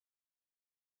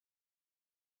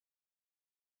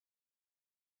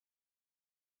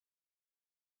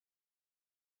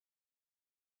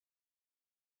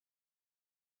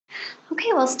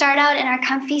Okay, we'll start out in our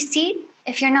comfy seat.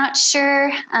 If you're not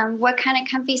sure what kind of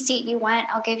comfy seat you want,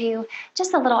 I'll give you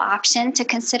just a little option to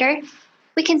consider.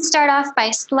 We can start off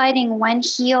by sliding one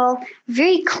heel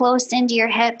very close into your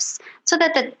hips so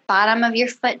that the bottom of your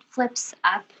foot flips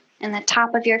up and the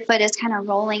top of your foot is kind of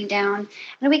rolling down.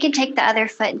 And we can take the other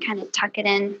foot and kind of tuck it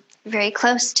in very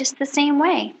close, just the same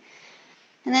way.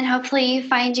 And then hopefully you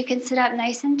find you can sit up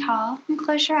nice and tall and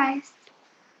close your eyes.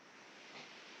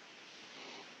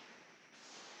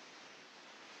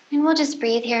 And we'll just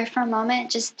breathe here for a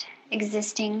moment, just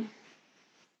existing.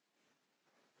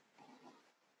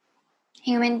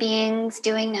 Human beings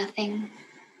doing nothing.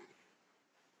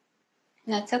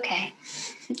 And that's okay.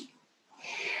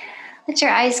 Let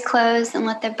your eyes close and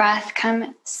let the breath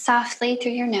come softly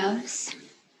through your nose.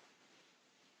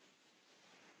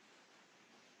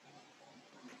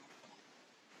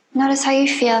 Notice how you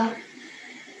feel.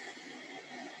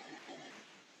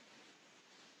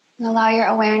 And allow your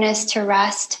awareness to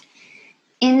rest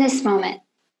in this moment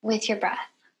with your breath.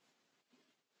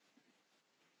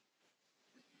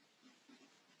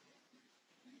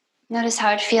 Notice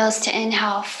how it feels to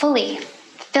inhale fully,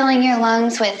 filling your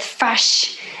lungs with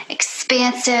fresh,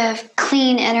 expansive,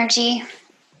 clean energy.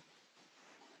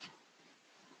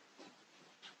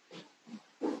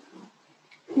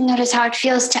 Notice how it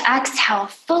feels to exhale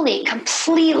fully,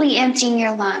 completely emptying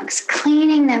your lungs,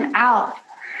 cleaning them out,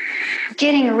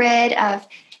 getting rid of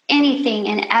anything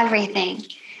and everything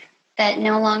that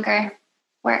no longer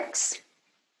works.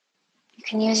 You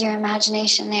can use your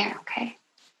imagination there, okay?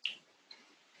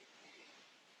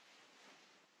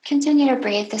 Continue to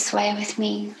breathe this way with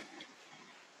me.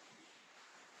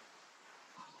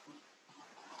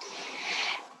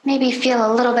 Maybe feel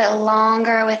a little bit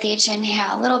longer with each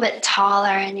inhale, a little bit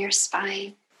taller in your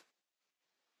spine.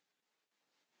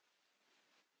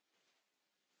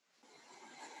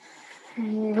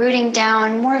 And rooting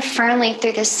down more firmly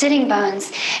through the sitting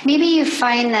bones. Maybe you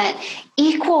find that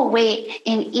equal weight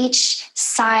in each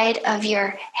side of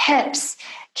your hips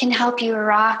can help you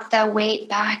rock the weight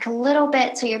back a little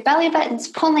bit so your belly button's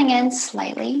pulling in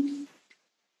slightly.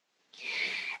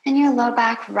 And your low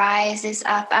back rises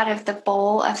up out of the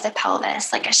bowl of the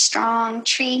pelvis like a strong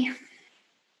tree.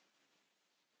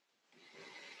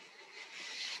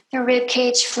 The rib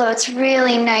cage floats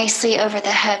really nicely over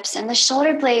the hips, and the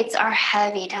shoulder blades are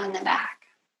heavy down the back.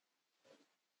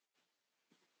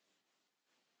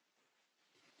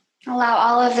 Allow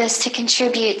all of this to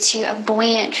contribute to a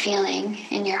buoyant feeling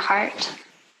in your heart.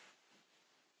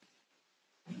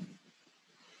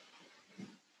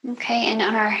 Okay, and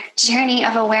on our journey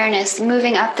of awareness,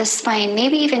 moving up the spine,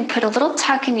 maybe even put a little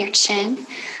tuck in your chin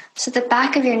so the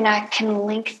back of your neck can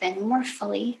lengthen more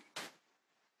fully.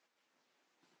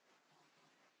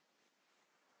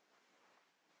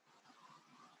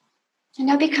 And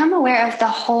now become aware of the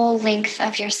whole length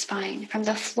of your spine, from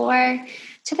the floor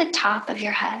to the top of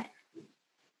your head.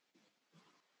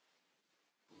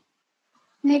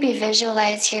 Maybe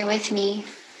visualize here with me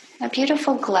a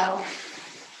beautiful glow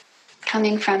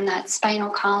coming from that spinal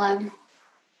column,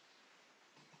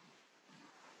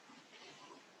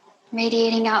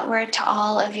 radiating outward to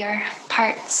all of your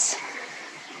parts.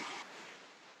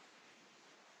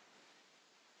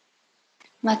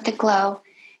 Let the glow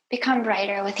become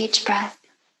brighter with each breath.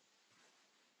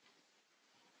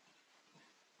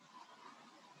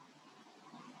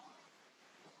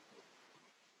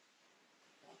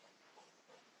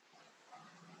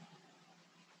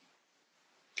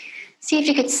 See if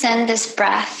you could send this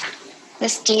breath,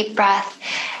 this deep breath,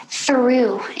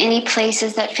 through any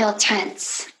places that feel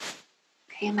tense.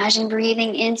 Okay, imagine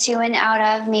breathing into and out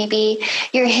of maybe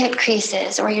your hip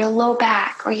creases or your low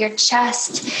back or your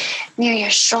chest near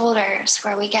your shoulders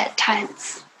where we get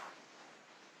tense.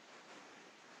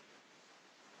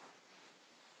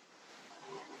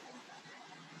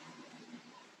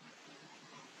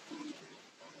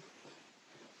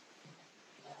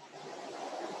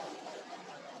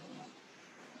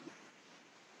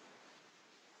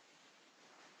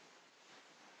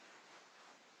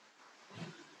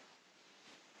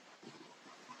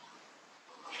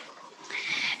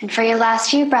 And for your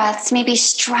last few breaths, maybe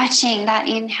stretching that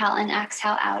inhale and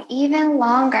exhale out even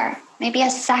longer, maybe a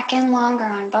second longer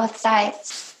on both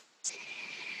sides.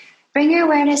 Bring your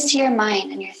awareness to your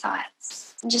mind and your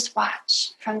thoughts, and just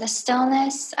watch from the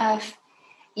stillness of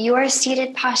your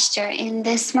seated posture in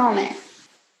this moment.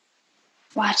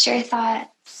 Watch your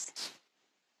thoughts.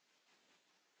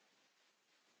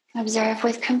 Observe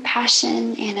with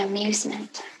compassion and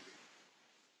amusement.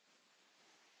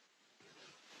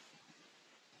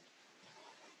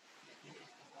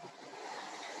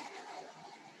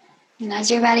 And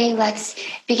as you're ready, let's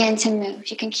begin to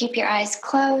move. You can keep your eyes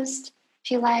closed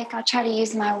if you like. I'll try to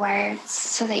use my words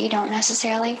so that you don't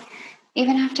necessarily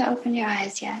even have to open your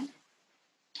eyes yet.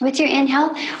 With your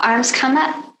inhale, arms come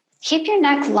up. Keep your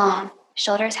neck long,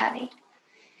 shoulders heavy.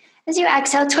 As you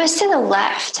exhale, twist to the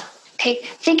left. Okay,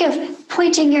 think of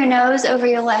pointing your nose over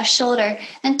your left shoulder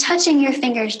and touching your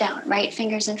fingers down. Right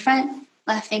fingers in front,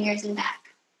 left fingers in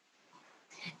back.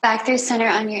 Back through center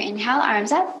on your inhale,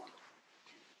 arms up.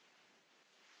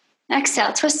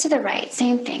 Exhale, twist to the right.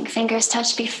 Same thing. Fingers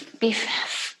touch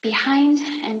behind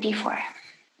and before.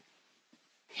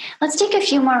 Let's take a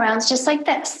few more rounds just like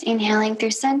this. Inhaling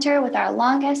through center with our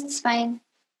longest spine.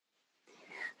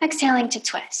 Exhaling to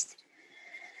twist.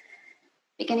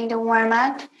 Beginning to warm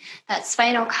up that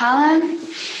spinal column,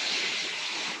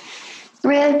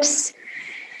 ribs,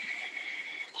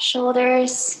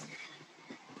 shoulders,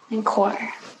 and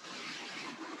core.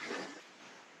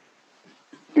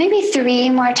 Maybe 3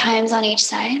 more times on each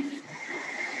side.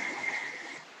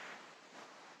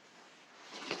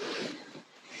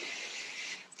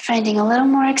 Finding a little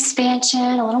more expansion,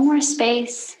 a little more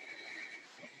space.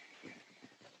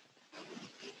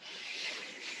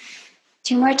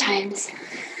 2 more times.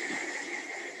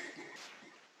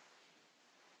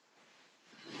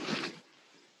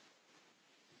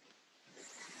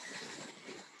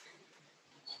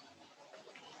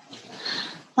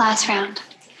 Last round.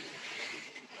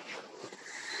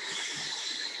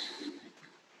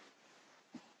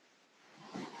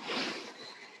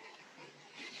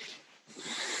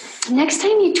 Next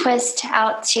time you twist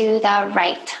out to the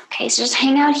right. Okay, so just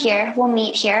hang out here. We'll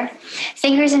meet here.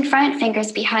 Fingers in front,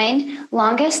 fingers behind,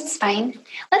 longest spine.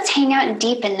 Let's hang out and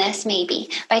deepen this maybe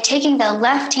by taking the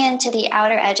left hand to the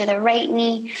outer edge of the right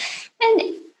knee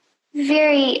and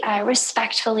very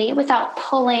respectfully, without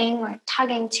pulling or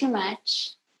tugging too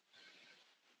much.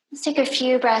 Let's take a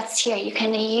few breaths here. You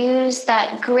can use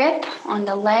that grip on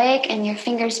the leg and your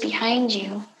fingers behind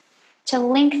you to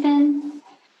lengthen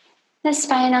the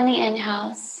spine on the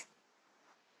inhales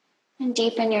and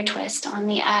deepen your twist on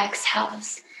the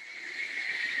exhales.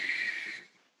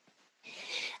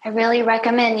 I really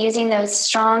recommend using those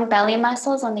strong belly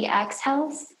muscles on the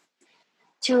exhales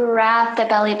to wrap the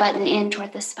belly button in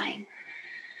toward the spine.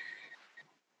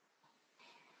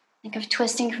 Think of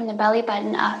twisting from the belly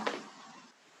button up.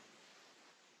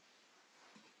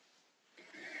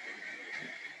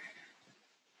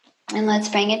 And let's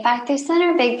bring it back through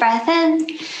center. Big breath in.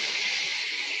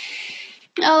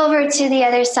 Over to the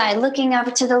other side, looking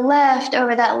up to the left,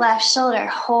 over that left shoulder.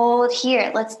 Hold here.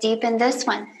 Let's deepen this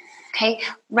one. Okay,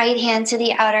 right hand to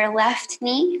the outer left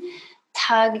knee.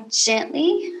 Tug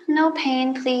gently. No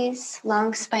pain, please.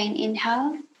 Long spine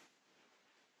inhale.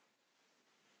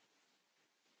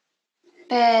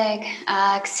 Big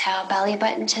exhale, belly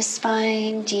button to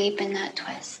spine. Deepen that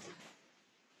twist.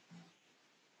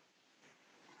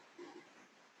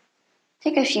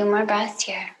 Take a few more breaths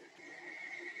here.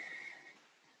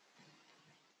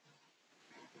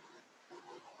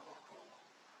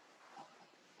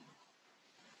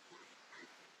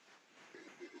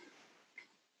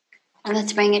 And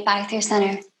let's bring it back through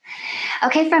center.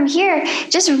 Okay, from here,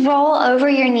 just roll over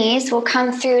your knees. We'll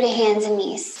come through to hands and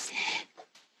knees.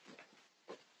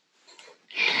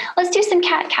 Let's do some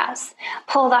cat-cows.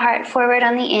 Pull the heart forward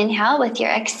on the inhale with your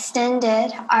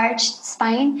extended arched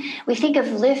spine. We think of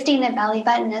lifting the belly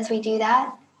button as we do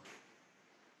that.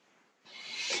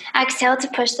 Exhale to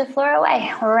push the floor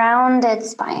away. Rounded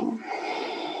spine.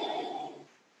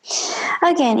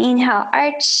 Again, inhale,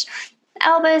 arch.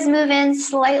 Elbows move in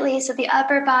slightly so the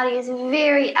upper body is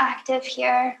very active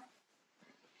here.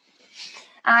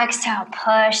 Exhale,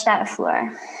 push that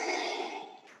floor.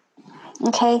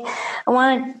 Okay, I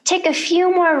want to take a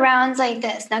few more rounds like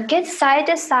this. Now get side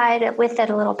to side with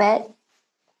it a little bit.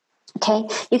 Okay,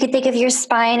 you could think of your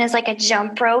spine as like a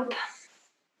jump rope.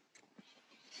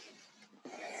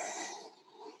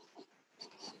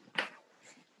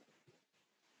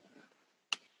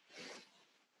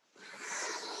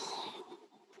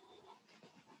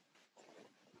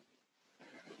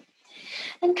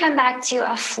 Then come back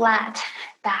to a flat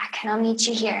back, and I'll meet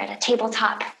you here at a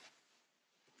tabletop.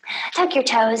 Tuck your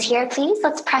toes here, please.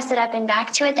 Let's press it up and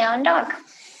back to a down dog.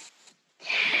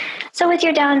 So with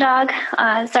your down dog,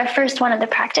 it's our first one of the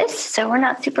practice, so we're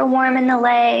not super warm in the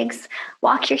legs.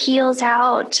 Walk your heels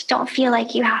out. Don't feel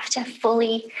like you have to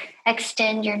fully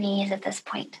extend your knees at this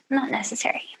point. Not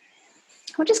necessary.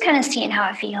 We're just kind of seeing how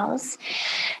it feels.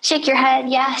 Shake your head,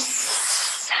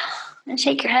 yes. And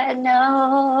shake your head,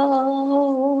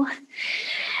 no.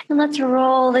 And let's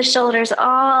roll the shoulders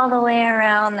all the way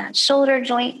around that shoulder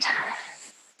joint.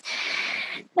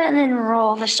 And then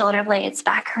roll the shoulder blades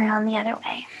back around the other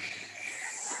way.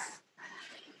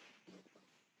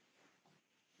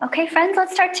 Okay, friends,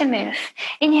 let's start to move.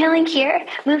 Inhaling here,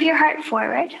 move your heart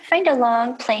forward. Find a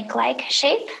long plank-like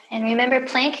shape. And remember,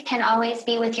 plank can always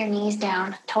be with your knees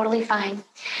down. Totally fine.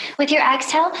 With your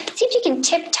exhale, see if you can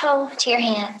tiptoe to your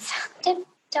hands.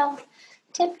 Tiptoe,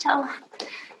 tiptoe.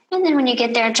 And then when you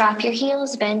get there, drop your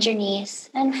heels, bend your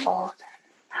knees, and fold.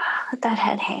 Let that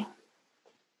head hang.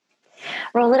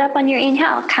 Roll it up on your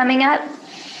inhale, coming up.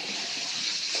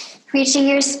 Reaching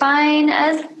your spine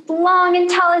as long and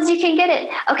tall as you can get it.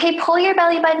 Okay, pull your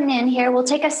belly button in here. We'll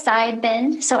take a side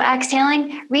bend. So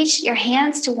exhaling, reach your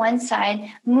hands to one side.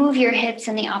 Move your hips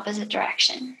in the opposite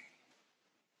direction.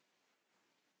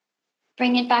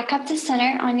 Bring it back up to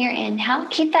center on your inhale.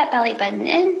 Keep that belly button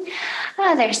in.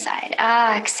 Other side.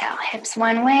 Exhale. Hips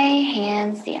one way,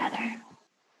 hands the other.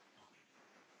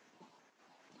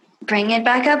 Bring it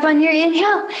back up on your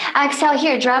inhale. Exhale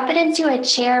here. Drop it into a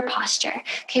chair posture.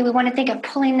 Okay, we want to think of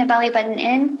pulling the belly button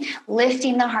in,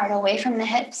 lifting the heart away from the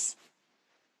hips.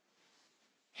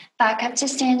 Back up to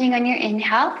standing on your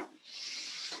inhale.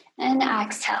 And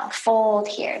exhale. Fold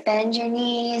here. Bend your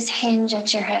knees, hinge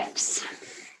at your hips.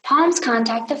 Palms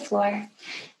contact the floor.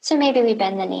 So maybe we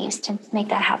bend the knees to make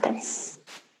that happen.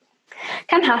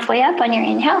 Come halfway up on your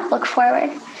inhale. Look forward.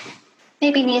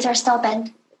 Maybe knees are still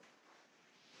bent.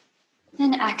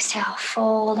 And exhale,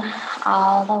 fold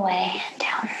all the way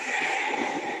down.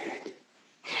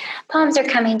 Palms are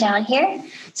coming down here.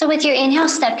 So with your inhale,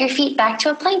 step your feet back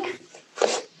to a plank.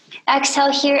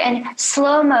 Exhale here and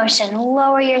slow motion,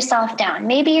 lower yourself down.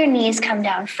 Maybe your knees come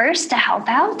down first to help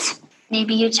out.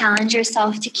 Maybe you challenge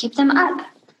yourself to keep them up.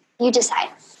 You decide.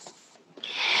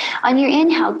 On your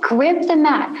inhale, grip the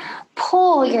mat.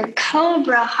 Pull your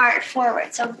cobra heart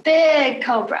forward. So big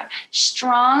cobra.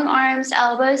 Strong arms,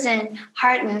 elbows in.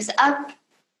 Heart moves up.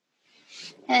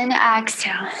 And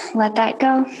exhale. Let that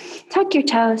go. Tuck your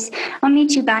toes. I'll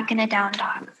meet you back in a down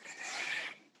dog.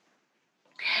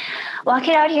 Walk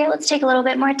it out here. Let's take a little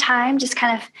bit more time. Just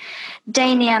kind of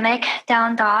dynamic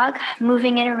down dog,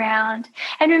 moving it around.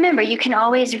 And remember, you can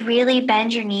always really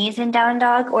bend your knees in down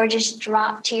dog or just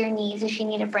drop to your knees if you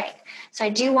need a break. So I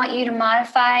do want you to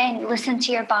modify and listen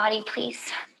to your body,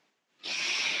 please.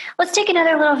 Let's take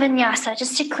another little vinyasa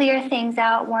just to clear things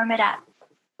out, warm it up.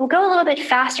 We'll go a little bit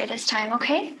faster this time,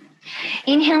 okay?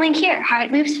 Inhaling here,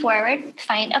 heart moves forward,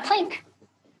 find a plank.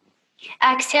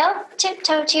 Exhale,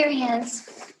 tiptoe to your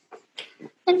hands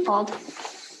and fold.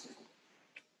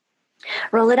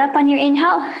 Roll it up on your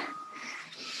inhale.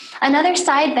 Another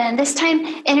side bend. This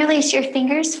time, interlace your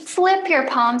fingers, flip your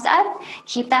palms up,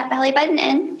 keep that belly button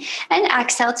in, and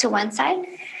exhale to one side.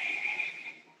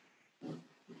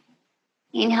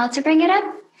 Inhale to bring it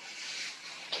up.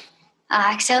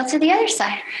 Exhale to the other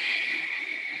side.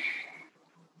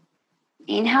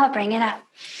 Inhale, bring it up.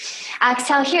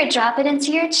 Exhale here, drop it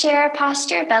into your chair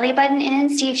posture, belly button in.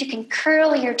 See if you can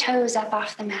curl your toes up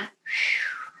off the mat.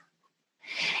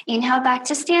 Inhale back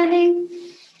to standing.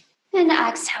 And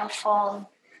exhale, fold.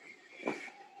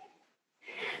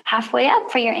 Halfway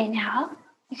up for your inhale.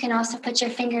 You can also put your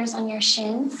fingers on your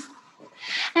shins.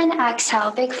 And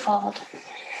exhale, big fold.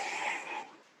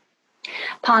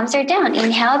 Palms are down.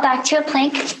 Inhale back to a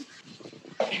plank.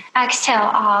 Exhale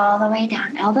all the way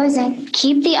down. Elbows in.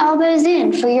 Keep the elbows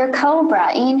in for your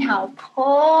cobra. Inhale,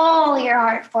 pull your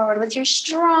heart forward with your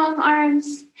strong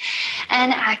arms.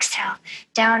 And exhale,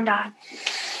 down dog.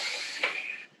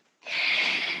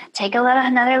 Take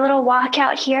another little walk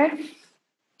out here.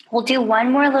 We'll do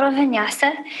one more little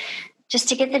vinyasa just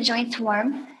to get the joints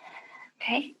warm.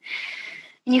 Okay?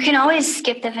 And you can always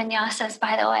skip the vinyasas,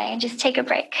 by the way, and just take a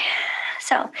break.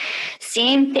 So,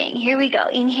 same thing. Here we go.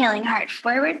 Inhaling, heart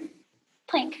forward,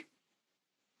 plank.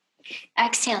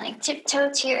 Exhaling,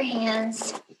 tiptoe to your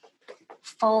hands,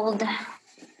 fold.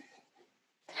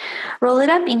 Roll it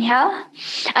up, inhale.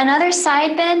 Another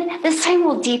side bend. This time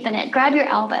we'll deepen it. Grab your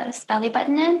elbows, belly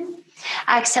button in.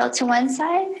 Exhale to one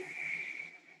side.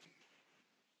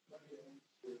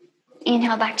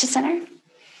 Inhale back to center.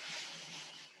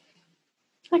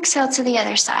 Exhale to the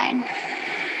other side.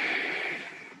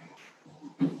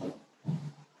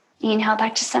 Inhale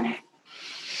back to center.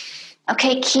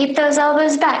 Okay, keep those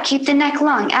elbows back. Keep the neck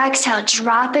long. Exhale,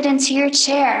 drop it into your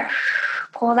chair.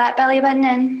 Pull that belly button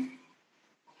in.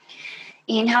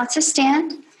 Inhale to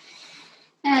stand.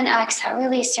 And exhale,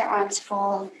 release your arms,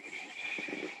 fold.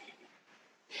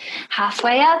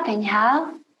 Halfway up,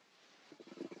 inhale.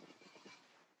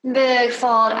 Big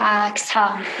fold,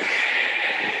 exhale.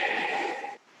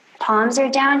 Palms are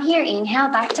down here. Inhale,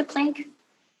 back to plank.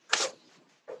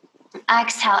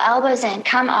 Exhale, elbows in.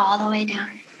 Come all the way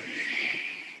down.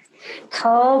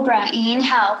 Cobra,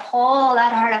 inhale, pull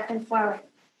that heart up and forward.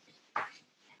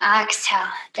 Exhale,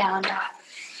 down dog.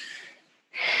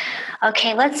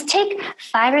 Okay, let's take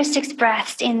 5 or 6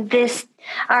 breaths in this,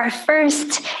 our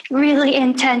first really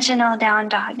intentional down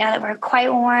dog. Now that we're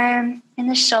quite warm in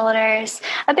the shoulders,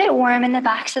 a bit warm in the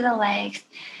backs of the legs.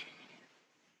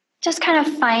 Just kind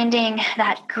of finding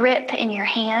that grip in your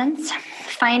hands,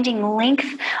 finding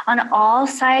length on all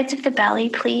sides of the belly,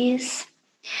 please.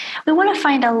 We want to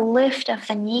find a lift of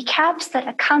the kneecaps that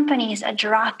accompanies a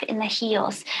drop in the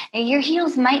heels. Now, your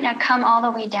heels might not come all the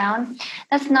way down.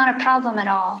 That's not a problem at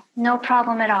all. No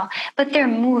problem at all. But they're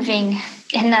moving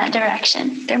in that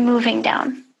direction. They're moving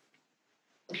down.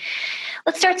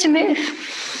 Let's start to move.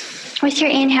 With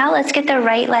your inhale, let's get the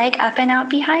right leg up and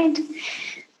out behind.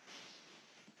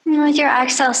 And with your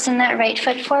exhale, send that right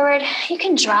foot forward. You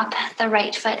can drop the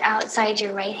right foot outside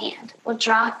your right hand. We'll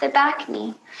drop the back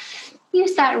knee.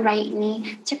 Use that right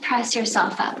knee to press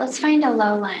yourself up. Let's find a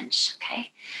low lunge, okay?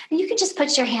 And you can just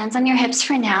put your hands on your hips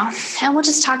for now, and we'll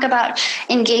just talk about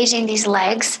engaging these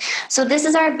legs. So this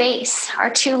is our base, our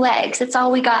 2 legs. That's all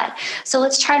we got. So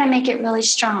let's try to make it really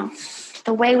strong.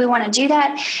 The way we want to do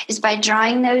that is by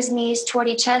drawing those knees toward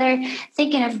each other,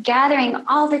 thinking of gathering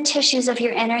all the tissues of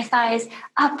your inner thighs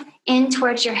up in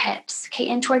towards your hips, okay,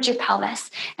 in towards your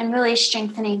pelvis, and really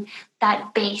strengthening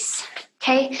that base.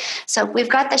 Okay, so we've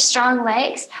got the strong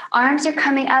legs. Arms are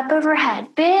coming up overhead.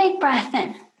 Big breath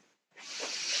in.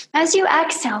 As you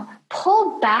exhale,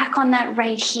 pull back on that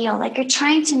right heel, like you're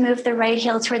trying to move the right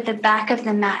heel toward the back of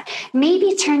the mat.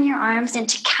 Maybe turn your arms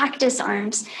into cactus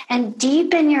arms and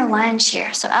deepen your lunge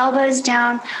here. So elbows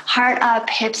down, heart up,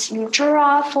 hips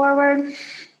draw forward.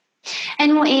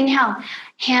 And we'll inhale.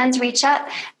 Hands reach up,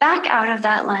 back out of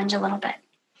that lunge a little bit.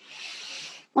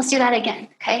 Let's do that again,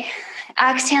 okay?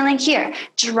 Exhaling here,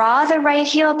 draw the right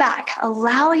heel back.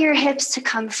 Allow your hips to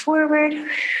come forward.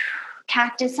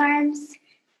 Cactus arms.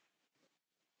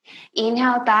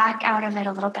 Inhale back out of it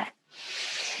a little bit.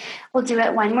 We'll do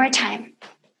it one more time.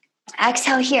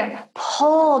 Exhale here,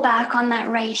 pull back on that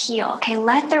right heel. Okay,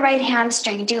 let the right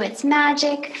hamstring do its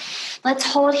magic. Let's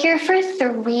hold here for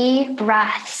 3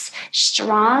 breaths.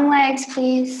 Strong legs,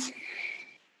 please.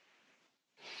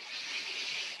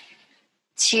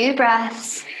 2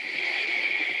 breaths.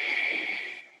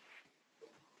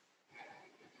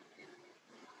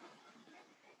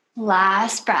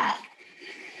 Last breath.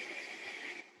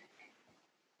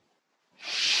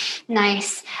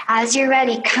 Nice. As you're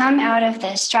ready, come out of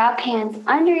this. Drop hands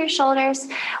under your shoulders.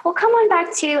 We'll come on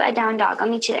back to a down dog. I'll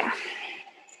meet you there.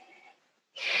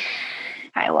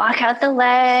 All right, walk out the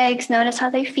legs. Notice how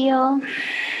they feel.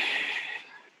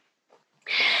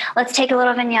 Let's take a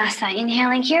little vinyasa.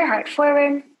 Inhaling here, heart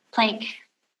forward, plank.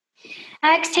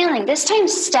 Exhaling. This time,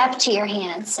 step to your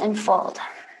hands and fold.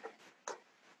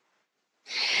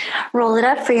 Roll it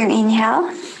up for your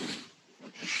inhale.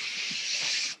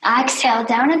 Exhale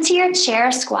down into your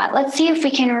chair squat. Let's see if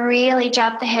we can really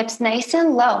drop the hips nice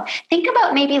and low. Think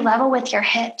about maybe level with your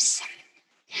hips.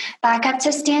 Back up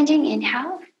to standing.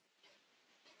 Inhale.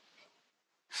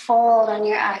 Fold on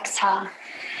your exhale.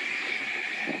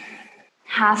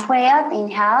 Halfway up.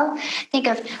 Inhale. Think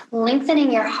of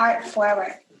lengthening your heart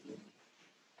forward.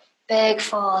 Big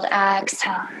fold.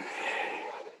 Exhale.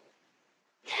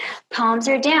 Palms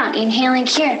are down. Inhaling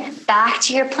here, back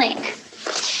to your plank.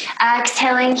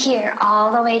 Exhaling here,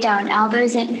 all the way down,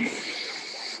 elbows in.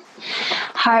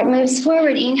 Heart moves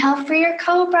forward. Inhale for your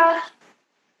cobra.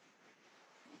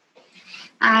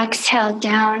 Exhale,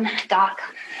 down dog.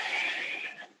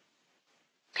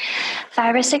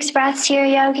 5 or 6 breaths here,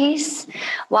 yogis.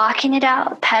 Walking it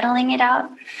out, pedaling it out.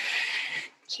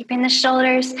 Keeping the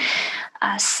shoulders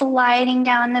sliding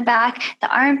down the back. The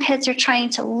armpits are trying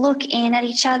to look in at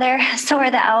each other. So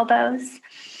are the elbows.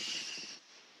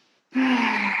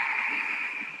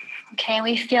 Okay,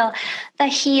 we feel the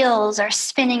heels are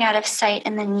spinning out of sight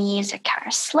and the knees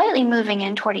are slightly moving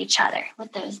in toward each other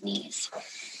with those knees.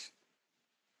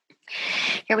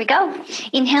 Here we go.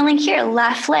 Inhaling here,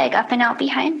 left leg up and out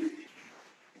behind.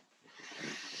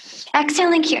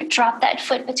 Exhaling here, drop that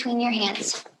foot between your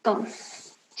hands. Boom.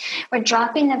 We're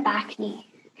dropping the back knee.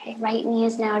 Okay, right knee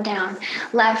is now down.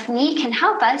 Left knee can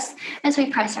help us as we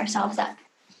press ourselves up.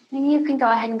 And you can go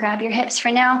ahead and grab your hips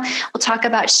for now. We'll talk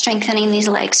about strengthening these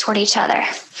legs toward each other.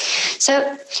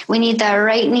 So we need the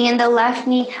right knee and the left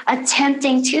knee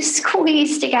attempting to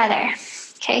squeeze together.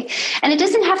 Okay, and it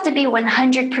doesn't have to be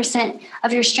 100%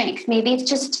 of your strength. Maybe it's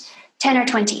just 10 or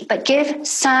 20, but give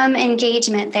some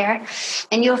engagement there,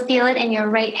 and you'll feel it in your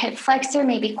right hip flexor,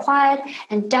 maybe quad,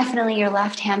 and definitely your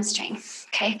left hamstring,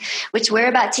 okay, which we're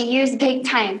about to use big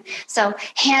time. So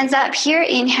hands up here,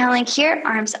 inhaling here,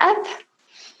 arms up,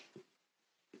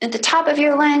 at the top of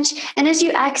your lunge. And as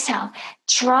you exhale,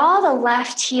 draw the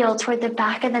left heel toward the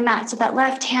back of the mat so that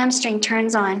left hamstring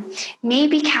turns on.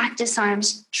 Maybe cactus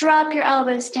arms. Drop your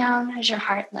elbows down as your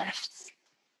heart lifts.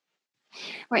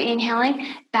 We're inhaling,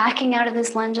 backing out of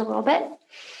this lunge a little bit.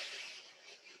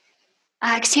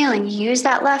 Exhaling, use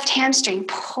that left hamstring.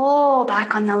 Pull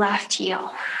back on the left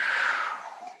heel.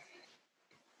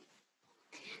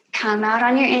 Come out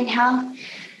on your inhale.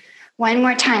 One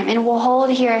more time, and we'll hold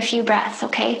here a few breaths,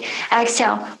 okay?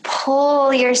 Exhale,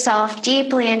 pull yourself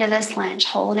deeply into this lunge.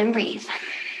 Hold and breathe.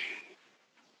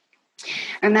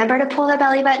 Remember to pull the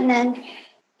belly button in.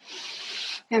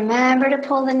 Remember to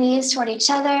pull the knees toward each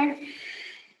other.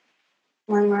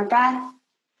 One more breath.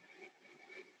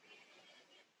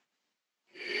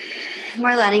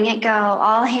 We're letting it go.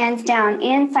 All hands down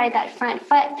inside that front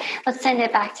foot. Let's send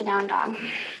it back to down dog.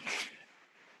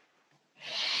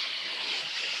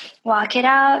 Walk it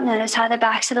out. Notice how the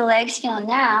backs of the legs feel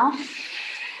now.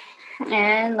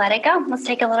 And let it go. Let's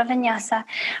take a little vinyasa.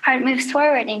 Heart moves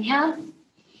forward. Inhale.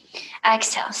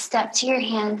 Exhale. Step to your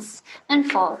hands and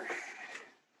fold.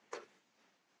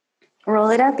 Roll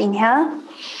it up. Inhale.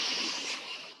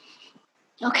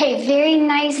 Okay, very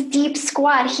nice deep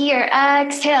squat here.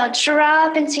 Exhale.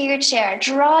 Drop into your chair.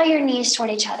 Draw your knees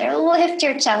toward each other. Lift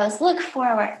your toes. Look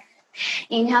forward.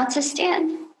 Inhale to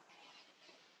stand.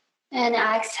 And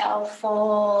exhale,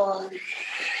 fold.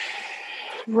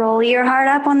 Roll your heart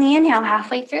up on the inhale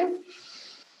halfway through.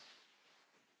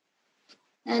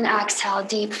 And exhale,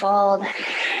 deep fold.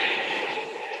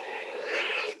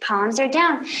 Palms are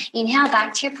down. Inhale,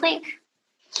 back to your plank.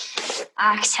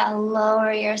 Exhale,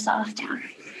 lower yourself down.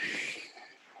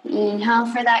 Inhale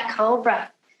for that cobra.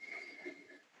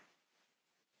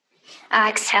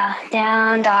 Exhale,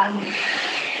 down dog.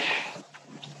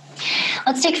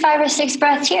 Let's take 5 or 6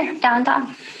 breaths here, down dog.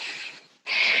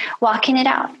 Walking it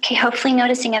out. Okay, hopefully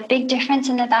noticing a big difference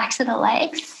in the backs of the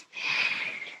legs.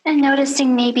 And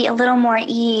noticing maybe a little more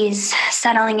ease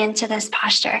settling into this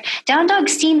posture. Down dog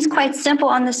seems quite simple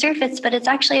on the surface, but it's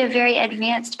actually a very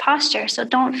advanced posture. So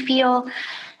don't feel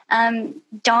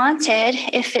daunted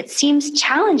if it seems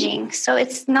challenging. So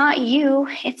it's not you,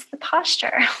 it's the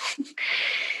posture.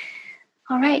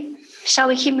 All right, shall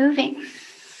we keep moving?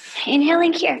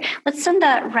 Inhaling here. Let's send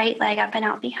that right leg up and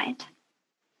out behind.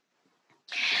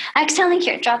 Exhaling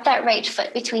here. Drop that right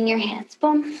foot between your hands.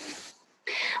 Boom.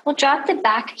 We'll drop the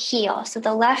back heel. So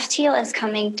the left heel is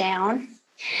coming down.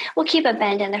 We'll keep a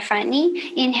bend in the front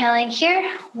knee. Inhaling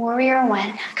here. Warrior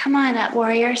one. Come on up,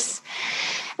 warriors.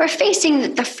 We're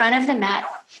facing the front of the mat.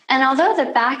 And although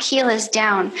the back heel is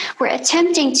down, we're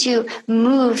attempting to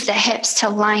move the hips to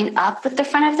line up with the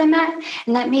front of the mat,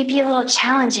 and that may be a little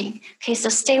challenging. Okay, so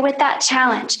stay with that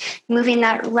challenge, moving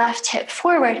that left hip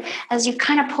forward as you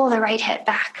kind of pull the right hip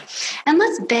back. And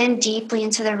let's bend deeply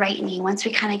into the right knee once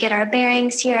we kind of get our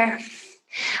bearings here.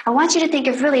 I want you to think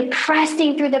of really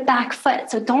pressing through the back foot.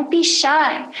 So don't be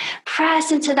shy. Press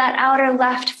into that outer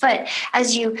left foot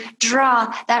as you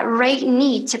draw that right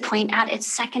knee to point at its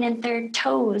second and third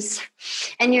toes.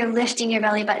 And you're lifting your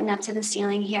belly button up to the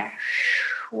ceiling here.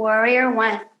 Warrior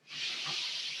one.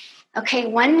 Okay,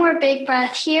 one more big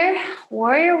breath here.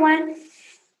 Warrior one.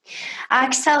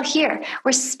 Exhale here.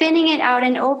 We're spinning it out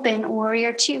and open.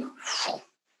 Warrior two.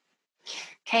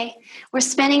 Okay, we're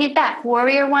spinning it back.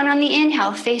 Warrior one on the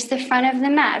inhale, face the front of the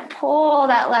mat. Pull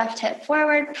that left hip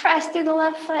forward, press through the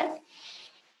left foot.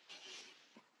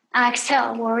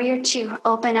 Exhale, warrior two,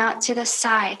 open out to the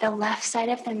side, the left side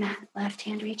of the mat. Left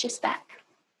hand reaches back.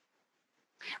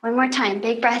 One more time,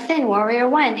 big breath in, warrior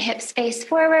one, hips face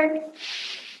forward.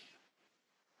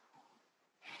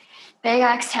 Big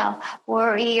exhale,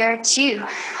 warrior two.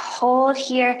 Hold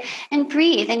here and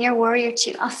breathe in your warrior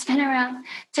two. I'll spin around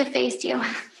to face you.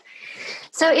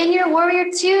 So in your warrior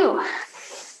two,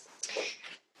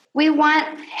 we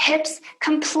want hips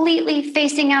completely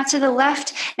facing out to the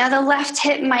left. Now the left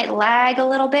hip might lag a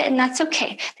little bit, and that's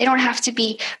okay. They don't have to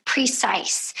be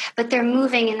precise, but they're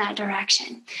moving in that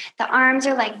direction. The arms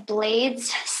are like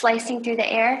blades slicing through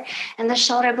the air, and the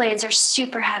shoulder blades are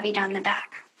super heavy down the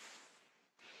back.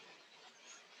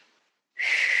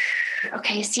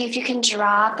 Okay, see if you can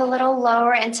drop a little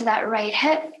lower into that right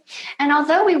hip. And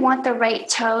although we want the right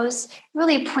toes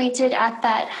really pointed at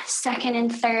that second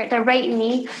and third, the right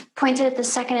knee pointed at the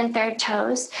second and third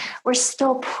toes, we're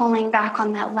still pulling back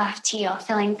on that left heel,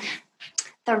 feeling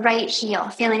the right heel,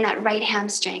 feeling that right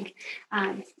hamstring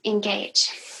engage.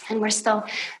 And we're still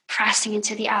pressing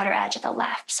into the outer edge of the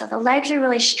left. So the legs are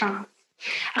really strong.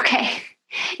 Okay,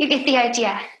 you get the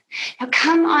idea. Now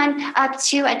come on up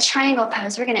to a triangle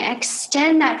pose. We're going to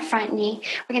extend that front knee.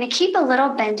 We're going to keep a little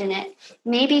bend in it.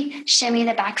 Maybe shimmy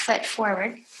the back foot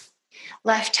forward.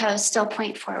 Left toes still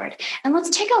point forward. And let's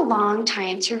take a long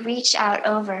time to reach out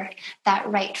over that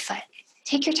right foot.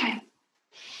 Take your time.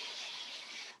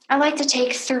 I like to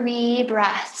take 3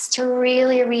 breaths to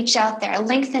really reach out there,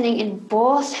 lengthening in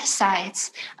both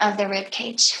sides of the rib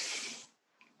cage.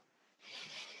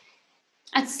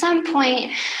 At some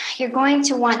point, you're going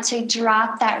to want to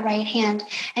drop that right hand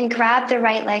and grab the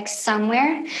right leg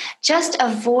somewhere. Just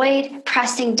avoid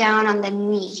pressing down on the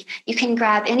knee. You can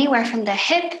grab anywhere from the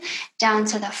hip down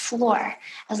to the floor,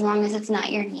 as long as it's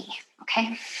not your knee,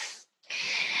 okay?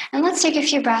 And let's take a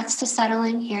few breaths to settle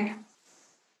in here.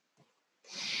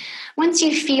 Once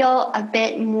you feel a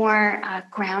bit more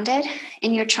grounded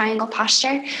in your triangle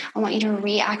posture, I want you to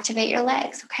reactivate your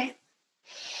legs, okay?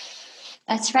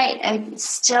 That's right.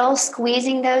 Still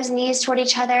squeezing those knees toward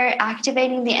each other,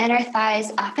 activating the inner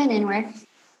thighs up and inward.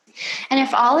 And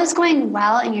if all is going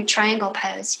well in your triangle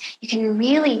pose, you can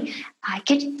really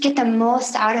get the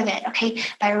most out of it, okay,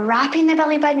 by wrapping the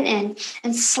belly button in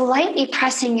and slightly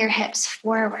pressing your hips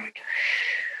forward.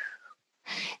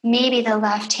 Maybe the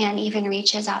left hand even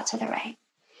reaches out to the right.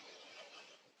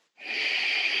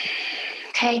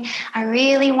 Okay, I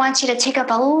really want you to take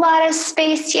up a lot of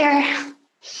space here.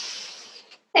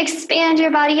 Expand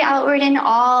your body outward in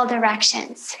all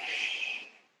directions.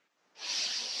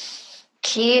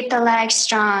 Keep the legs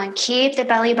strong. Keep the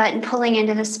belly button pulling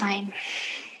into the spine.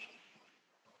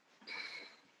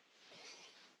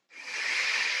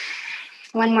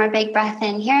 One more big breath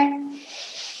in here.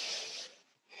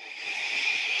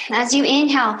 As you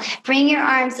inhale, bring your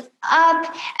arms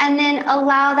up and then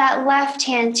allow that left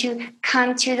hand to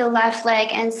come to the left leg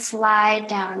and slide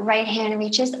down. Right hand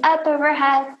reaches up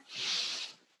overhead.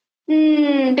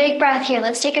 Big breath here.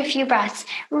 Let's take a few breaths.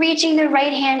 Reaching the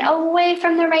right hand away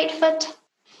from the right foot.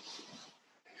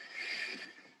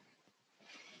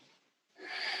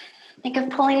 Think of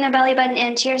pulling the belly button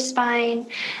into your spine,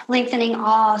 lengthening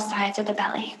all sides of the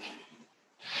belly.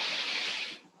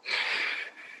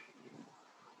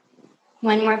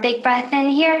 One more big breath in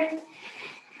here.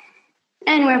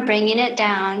 And we're bringing it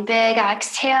down. Big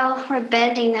exhale. We're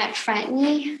bending that front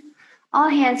knee. All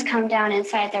hands come down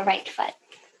inside the right foot.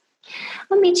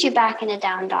 I'll meet you back in a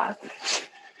down dog.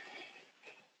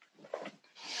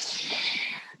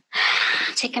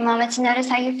 Take a moment to notice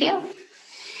how you feel.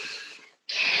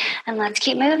 And let's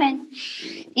keep moving.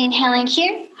 Inhaling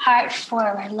here, heart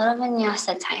forward. Little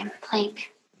vinyasa time,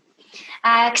 plank.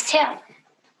 Exhale.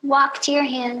 Walk to your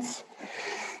hands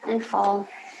and fold.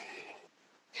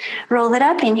 Roll it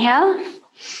up, inhale.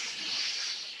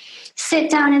 Sit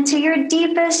down into your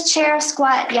deepest chair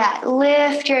squat yet.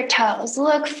 Lift your toes,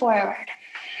 look forward.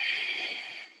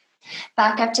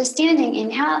 Back up to standing,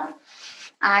 inhale.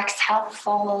 Exhale,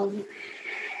 fold.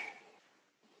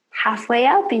 Halfway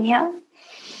up, inhale.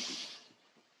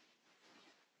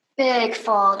 Big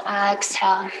fold,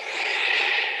 exhale.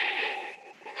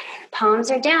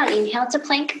 Palms are down, inhale to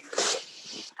plank.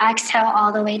 Exhale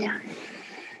all the way down.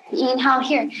 Inhale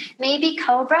here. Maybe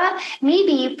cobra.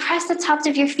 Maybe you press the tops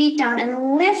of your feet down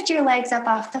and lift your legs up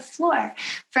off the floor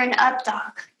for an up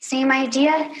dog. Same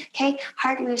idea. Okay,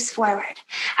 heart moves forward.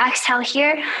 Exhale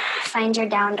here. Find your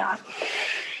down dog.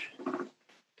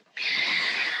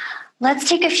 Let's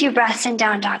take a few breaths in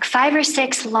down dog. 5 or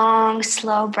 6 long,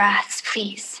 slow breaths,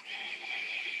 please.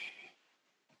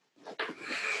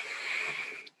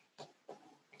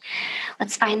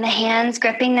 Let's find the hands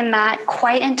gripping the mat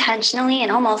quite intentionally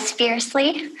and almost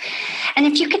fiercely. And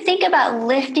if you could think about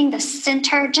lifting the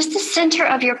center, just the center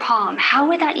of your palm, how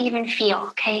would that even feel?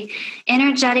 Okay,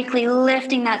 energetically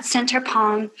lifting that center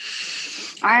palm,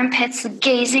 armpits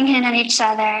gazing in at each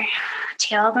other,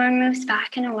 tailbone moves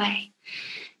back and away,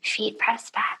 feet press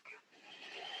back.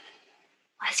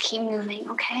 Let's keep moving,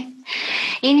 okay?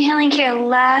 Inhaling here,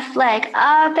 left leg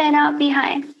up and out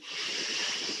behind.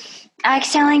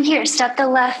 Exhaling here, step the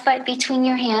left foot between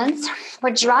your hands.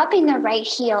 We're dropping the right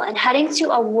heel and heading to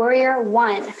a warrior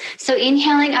 1. So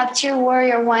inhaling up to your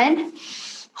warrior 1.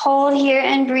 Hold here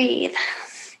and breathe.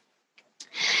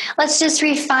 Let's just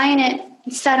refine it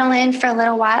and settle in for a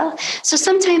little while. So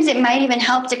sometimes it might even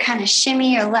help to kind of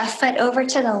shimmy your left foot over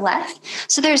to the left.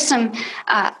 So there's some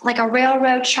like a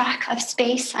railroad track of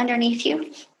space underneath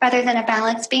you rather than a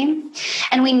balance beam.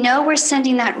 And we know we're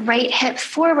sending that right hip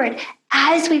forward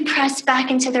as we press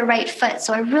back into the right foot.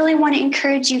 So I really want to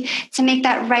encourage you to make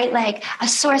that right leg a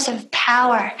source of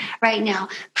power right now.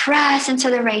 Press into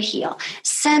the right heel.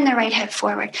 Send the right hip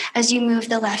forward as you move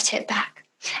the left hip back.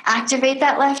 Activate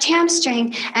that left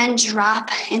hamstring and drop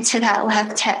into that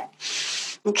left hip.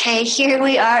 Okay, here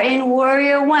we are in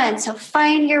warrior 1. So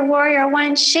find your warrior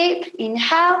 1 shape.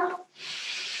 Inhale.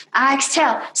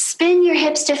 Exhale. Spin your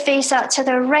hips to face out to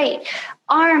the right.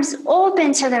 Arms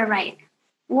open to the right.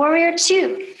 Warrior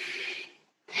 2.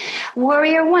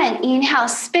 Warrior 1. Inhale,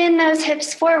 spin those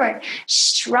hips forward.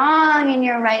 Strong in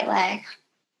your right leg.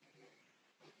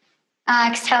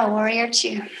 Exhale, warrior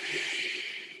 2.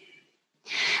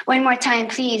 One more time,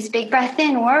 please. Big breath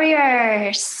in,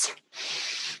 warriors.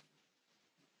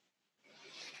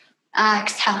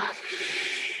 Exhale,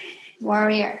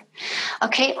 warrior.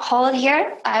 Okay, hold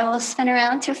here. I will spin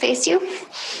around to face you.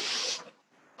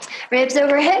 Ribs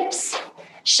over hips,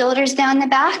 shoulders down the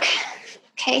back.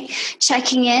 Okay,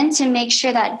 checking in to make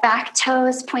sure that back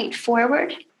toes point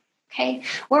forward. Okay,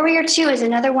 warrior 2 is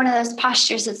another one of those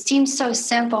postures that seems so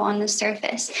simple on the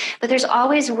surface, but there's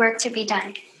always work to be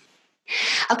done.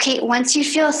 Okay, once you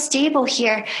feel stable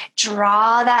here,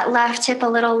 draw that left hip a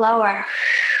little lower.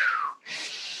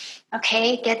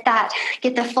 Okay, get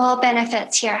the full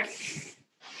benefits here.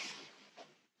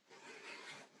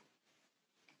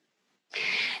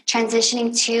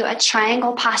 Transitioning to a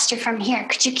triangle posture from here.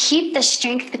 Could you keep the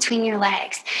strength between your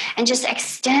legs and just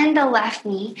extend the left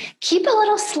knee, keep a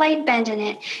little slight bend in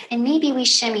it, and maybe we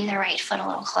shimmy the right foot a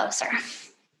little closer.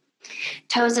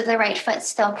 Toes of the right foot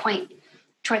still point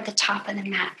toward the top of the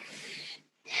mat.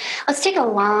 Let's take a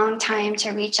long time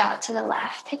to reach out to the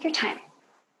left. Take your time.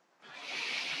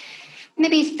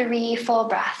 Maybe 3 full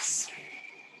breaths.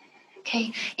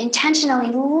 Okay, intentionally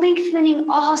lengthening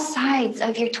all sides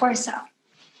of your torso.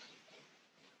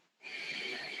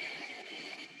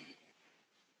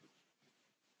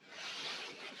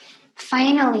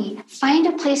 Finally, find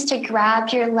a place to grab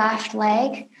your left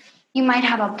leg. You might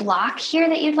have a block here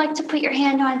that you'd like to put your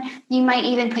hand on. You might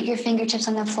even put your fingertips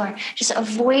on the floor. Just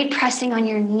avoid pressing on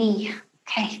your knee,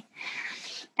 okay?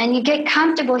 And you get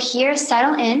comfortable here,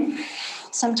 settle in.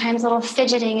 Sometimes a little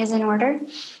fidgeting is in order.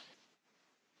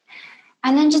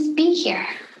 And then just be here.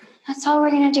 That's all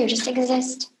we're gonna do, just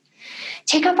exist.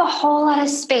 Take up a whole lot of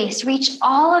space. Reach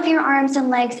all of your arms and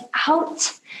legs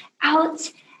out, out,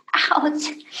 out.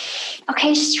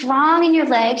 Okay, strong in your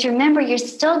legs. Remember, you're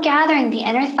still gathering the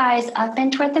inner thighs up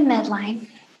and toward the midline,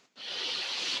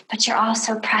 but you're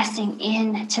also pressing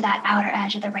into that outer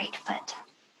edge of the right foot.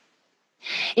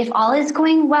 If all is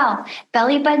going well,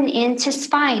 belly button into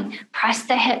spine, press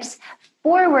the hips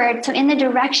forward, so in the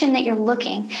direction that you're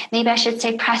looking. Maybe I should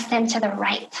say press them to the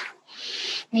right.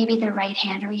 Maybe the right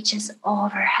hand reaches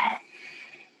overhead.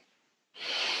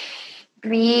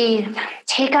 Breathe.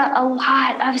 Take up a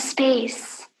lot of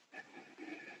space.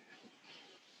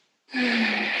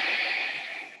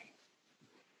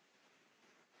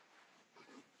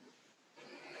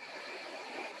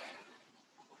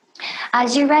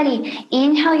 As you're ready,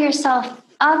 inhale yourself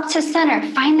up to center.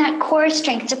 Find that core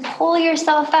strength to pull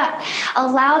yourself up.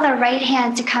 Allow the right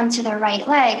hand to come to the right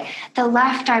leg. The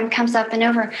left arm comes up and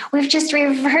over. We've just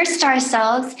reversed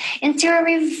ourselves into a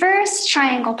reverse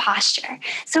triangle posture.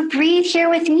 So breathe here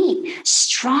with me.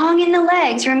 Strong in the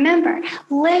legs. Remember,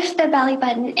 lift the belly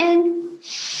button in.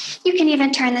 You can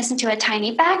even turn this into a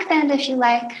tiny back bend if you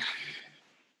like.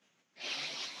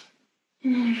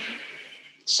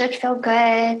 Should feel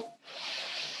good.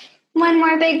 One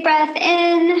more big breath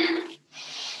in.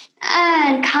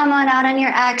 And come on out on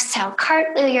your exhale.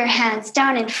 Cartwheel your hands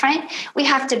down in front. We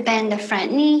have to bend the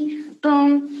front knee.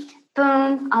 Boom,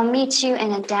 boom. I'll meet you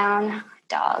in a down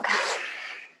dog.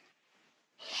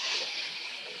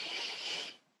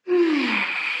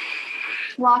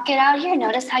 Walk it out here.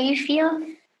 Notice how you feel.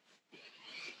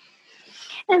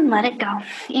 And let it go.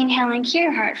 Inhaling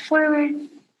here, heart forward,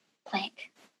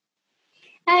 plank.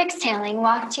 Exhaling,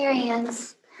 walk to your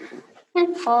hands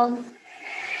and fold.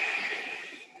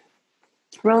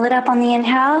 Roll it up on the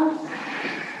inhale.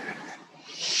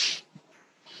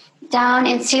 Down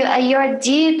into your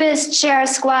deepest chair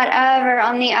squat ever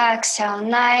on the exhale.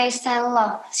 Nice and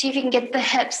low. See if you can get the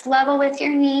hips level with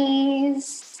your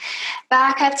knees.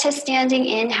 Back up to standing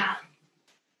inhale.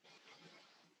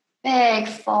 Big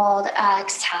fold,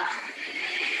 exhale.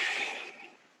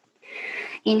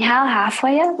 Inhale,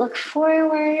 halfway up, look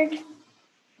forward.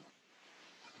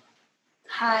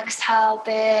 Exhale,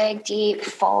 big, deep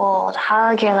fold.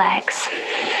 Hug your legs.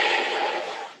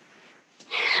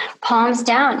 Palms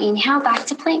down. Inhale, back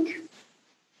to plank.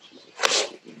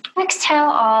 Exhale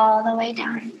all the way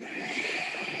down.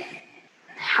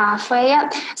 Halfway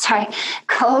up.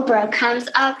 Cobra comes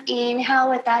up. Inhale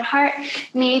with that heart.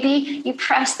 Maybe you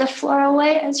press the floor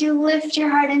away as you lift your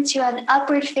heart into an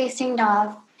upward facing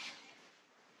dog.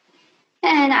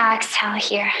 And exhale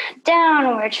here.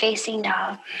 Downward facing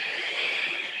dog.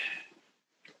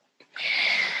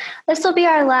 This will be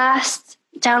our last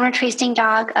downward facing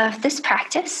dog of this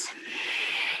practice.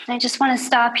 I just want to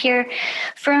stop here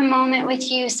for a moment with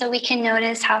you so we can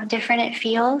notice how different it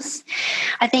feels.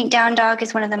 I think down dog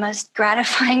is one of the most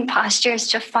gratifying postures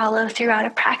to follow throughout a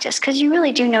practice because you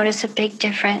really do notice a big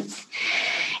difference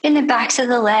in the backs of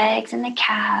the legs and the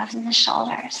calves and the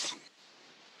shoulders.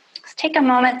 Let's take a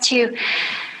moment to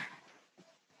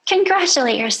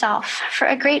congratulate yourself for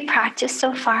a great practice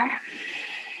so far.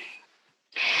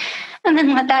 And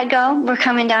then let that go. We're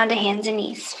coming down to hands and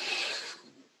knees.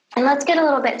 And let's get a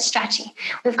little bit stretchy.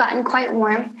 We've gotten quite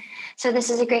warm, so this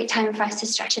is a great time for us to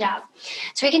stretch it out.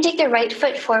 So we can take the right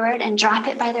foot forward and drop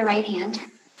it by the right hand.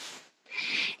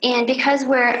 And because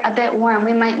we're a bit warm,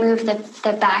 we might move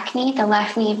the back knee, the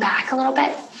left knee back a little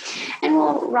bit, and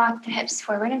we'll rock the hips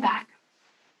forward and back.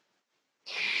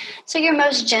 So your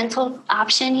most gentle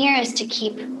option here is to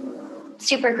keep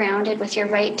super grounded with your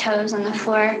right toes on the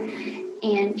floor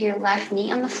and your left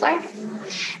knee on the floor.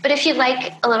 But if you'd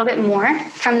like a little bit more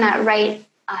from that right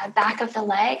back of the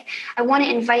leg, I want to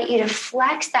invite you to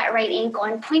flex that right ankle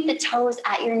and point the toes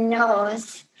at your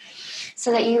nose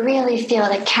so that you really feel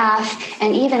the calf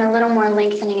and even a little more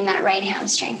lengthening in that right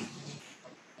hamstring.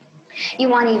 You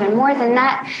want even more than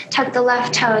that, tuck the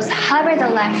left toes, hover the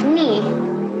left knee,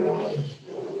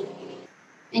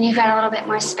 and you've got a little bit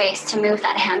more space to move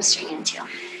that hamstring into.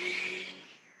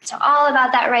 So all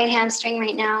about that right hamstring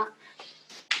right now.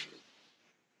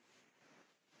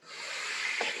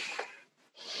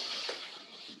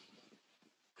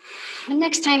 The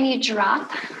next time you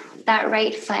drop that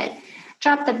right foot,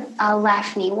 drop the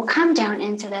left knee. We'll come down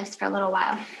into this for a little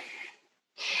while.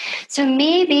 So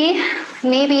maybe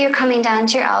you're coming down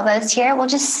to your elbows here. We'll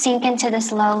just sink into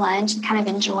this low lunge and kind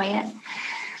of enjoy it.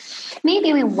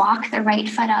 Maybe we walk the right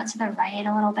foot out to the right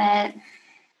a little bit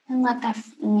and let the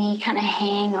knee kind of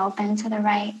hang open to the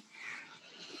right.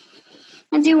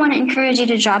 I do want to encourage you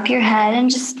to drop your head and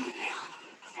just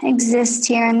exist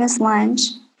here in this lunge.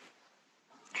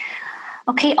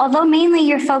 Okay, although mainly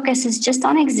your focus is just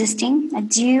on existing, I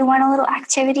do want a little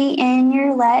activity in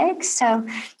your legs. So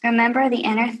remember the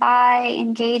inner thigh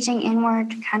engaging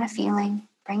inward kind of feeling.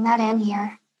 Bring that in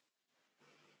here.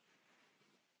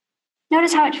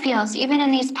 Notice how it feels, even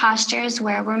in these postures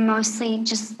where we're mostly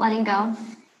just letting go.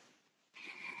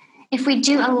 If we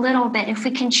do a little bit, if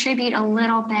we contribute a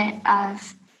little bit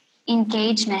of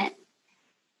engagement,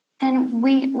 then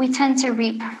we tend to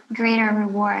reap greater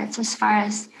rewards as far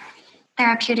as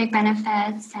therapeutic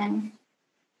benefits and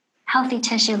healthy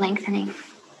tissue lengthening.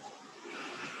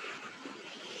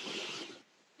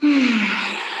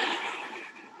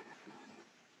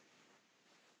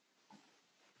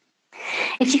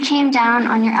 If you came down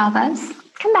on your elbows,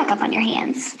 come back up on your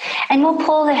hands, and we'll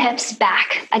pull the hips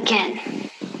back again.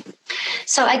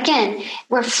 So again,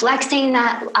 we're flexing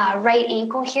that right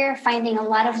ankle here, finding a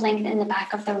lot of length in the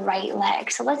back of the right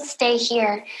leg. So let's stay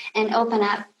here and open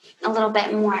up a little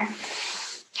bit more.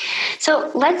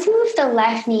 So let's move the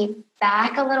left knee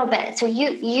back a little bit. So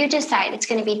you decide. It's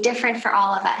going to be different for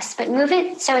all of us, but move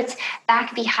it so it's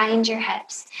back behind your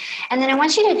hips. And then I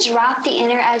want you to drop the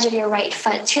inner edge of your right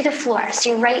foot to the floor.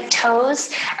 So your right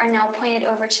toes are now pointed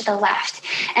over to the left.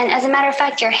 And as a matter of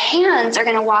fact, your hands are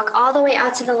going to walk all the way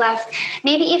out to the left,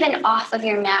 maybe even off of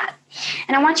your mat.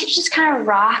 And I want you to just kind of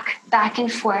rock back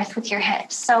and forth with your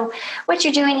hips. So what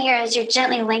you're doing here is you're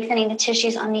gently lengthening the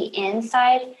tissues on the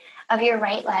inside of your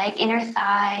right leg, inner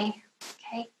thigh.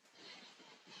 Okay.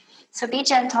 So be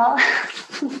gentle.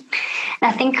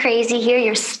 Nothing crazy here.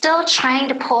 You're still trying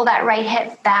to pull that right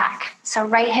hip back. So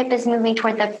right hip is moving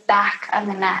toward the back of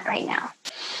the mat right now.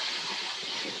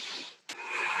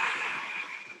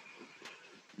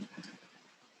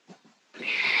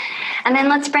 And then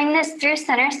let's bring this through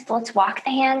center. So let's walk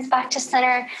the hands back to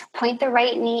center, point the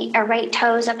right knee or right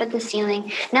toes up at the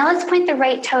ceiling. Now let's point the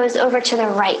right toes over to the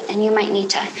right, and you might need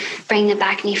to bring the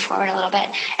back knee forward a little bit.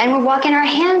 And we're walking our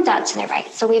hands out to the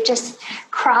right. So we've just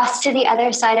crossed to the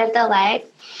other side of the leg.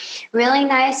 Really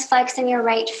nice flex in your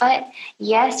right foot.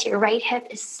 Yes, your right hip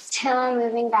is still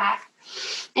moving back.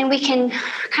 And we can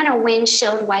kind of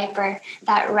windshield wiper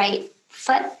that right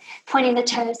foot, pointing the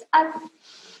toes up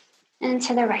and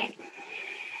to the right.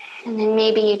 And then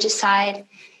maybe you decide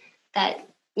that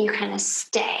you kind of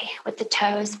stay with the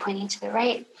toes pointing to the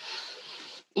right.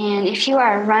 And if you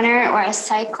are a runner or a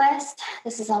cyclist,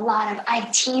 this is a lot of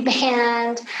IT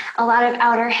band, a lot of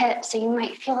outer hip, so you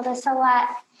might feel this a lot.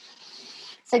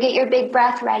 So get your big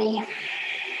breath ready.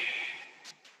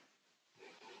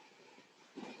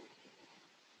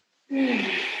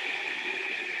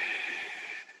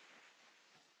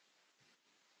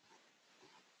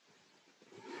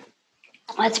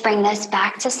 Let's bring this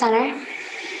back to center.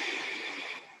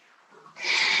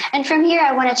 And from here,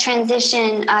 I want to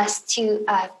transition us to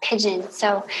pigeon.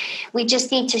 So we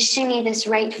just need to shimmy this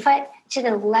right foot to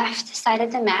the left side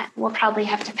of the mat. We'll probably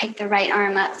have to pick the right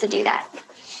arm up to do that.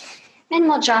 Then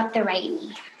we'll drop the right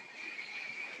knee.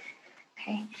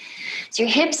 Okay. So your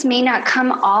hips may not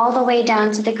come all the way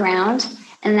down to the ground,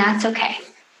 and that's okay.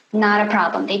 Not a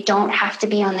problem. They don't have to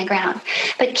be on the ground.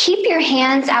 But keep your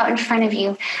hands out in front of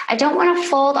you. I don't want to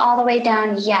fold all the way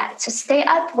down yet. So stay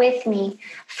up with me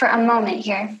for a moment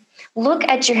here. Look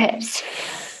at your hips.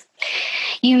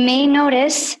 You may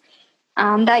notice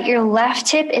that your left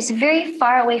hip is very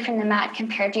far away from the mat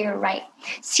compared to your right.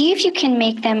 See if you can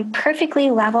make them perfectly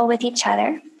level with each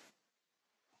other.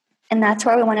 And that's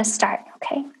where we want to start,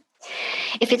 okay?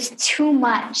 If it's too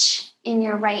much in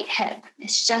your right hip,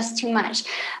 it's just too much,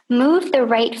 move the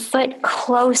right foot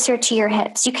closer to your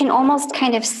hips. You can almost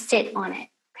kind of sit on it,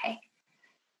 okay?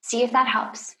 See if that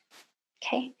helps,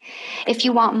 okay? If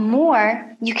you want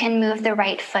more, you can move the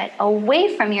right foot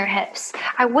away from your hips.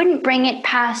 I wouldn't bring it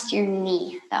past your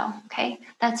knee, though, okay?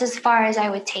 That's as far as I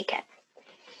would take it.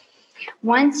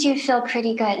 Once you feel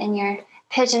pretty good in your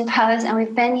pigeon pose, and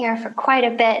we've been here for quite a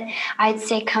bit, I'd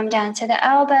say come down to the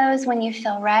elbows when you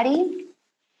feel ready.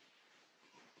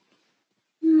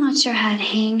 Let your head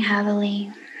hang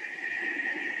heavily.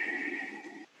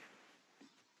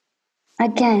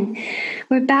 Again,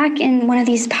 we're back in one of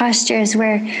these postures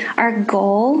where our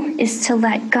goal is to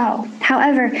let go.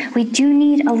 However, we do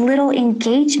need a little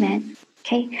engagement,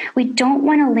 okay? We don't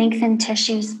want to lengthen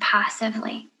tissues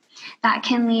passively. That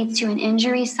can lead to an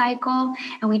injury cycle,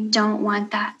 and we don't want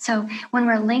that. So when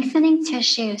we're lengthening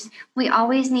tissues, we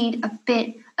always need a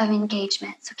bit of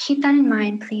engagement. So keep that in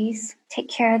mind, please. Take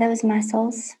care of those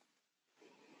muscles.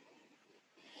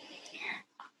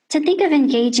 To think of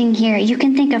engaging here, you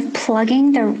can think of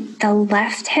plugging the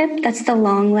left hip, that's the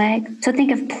long leg. So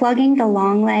think of plugging the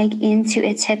long leg into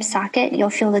its hip socket. You'll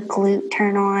feel the glute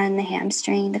turn on, the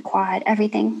hamstring, the quad,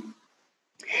 everything.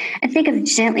 And think of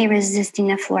gently resisting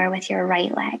the floor with your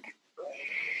right leg.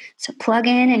 So plug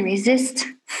in and resist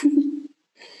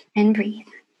and breathe.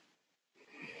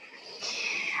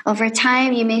 Over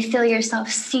time, you may feel yourself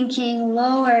sinking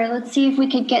lower. Let's see if we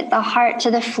could get the heart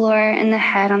to the floor and the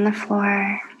head on the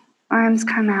floor. Arms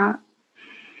come out.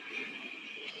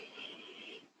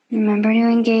 Remember to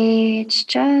engage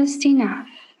just enough.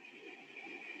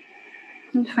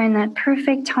 And find that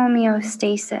perfect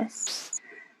homeostasis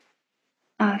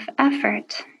of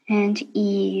effort and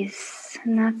ease.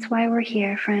 And that's why we're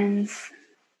here, friends.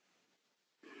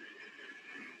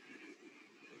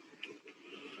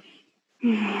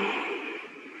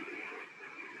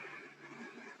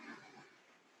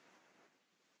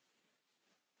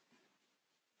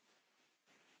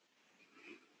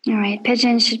 All right,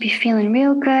 pigeons should be feeling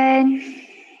real good.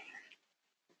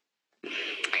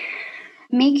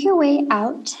 Make your way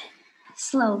out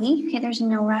slowly. Okay, there's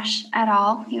no rush at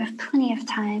all. You have plenty of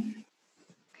time.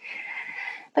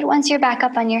 But once you're back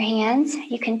up on your hands,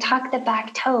 you can tuck the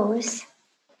back toes.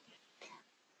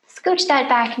 Scooch that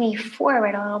back knee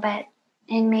forward a little bit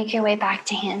and make your way back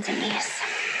to hands and knees.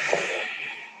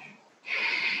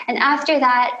 And after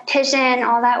that pigeon,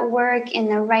 all that work in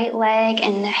the right leg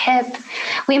and the hip,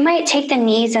 we might take the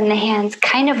knees and the hands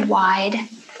kind of wide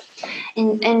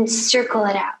and circle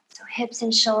it out. So hips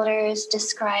and shoulders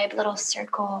describe little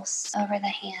circles over the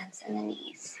hands and the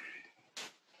knees.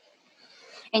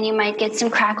 And you might get some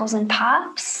crackles and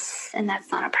pops, and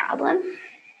that's not a problem.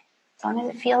 As long as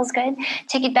it feels good.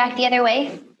 Take it back the other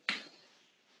way.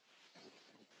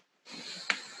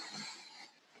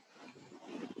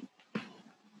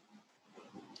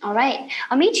 All right,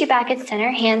 I'll meet you back at center,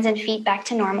 hands and feet back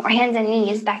to normal, or hands and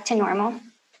knees back to normal.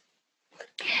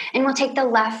 And we'll take the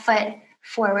left foot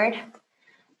forward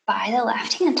by the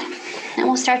left hand. And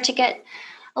we'll start to get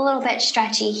a little bit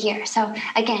stretchy here. So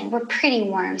again, we're pretty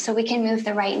warm, so we can move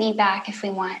the right knee back if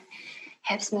we want.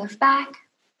 Hips move back,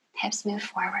 hips move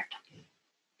forward.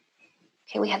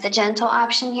 Okay, we have the gentle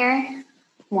option here,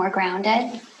 more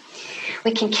grounded.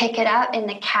 We can kick it up in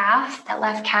the calf, that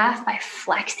left calf, by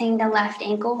flexing the left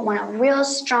ankle. We want a real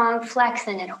strong flex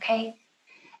in it, okay?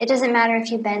 It doesn't matter if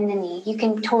you bend the knee. You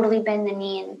can totally bend the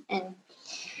knee and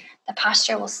the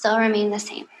posture will still remain the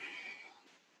same.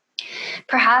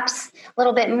 Perhaps a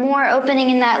little bit more opening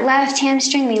in that left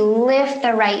hamstring. We lift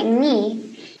the right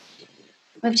knee.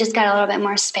 We've just got a little bit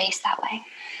more space that way.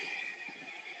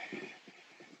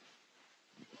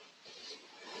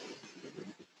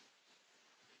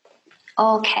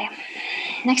 Okay,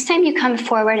 next time you come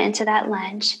forward into that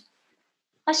lunge,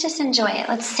 let's just enjoy it.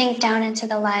 Let's sink down into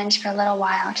the lunge for a little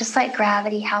while. Just let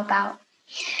gravity help out.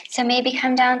 So maybe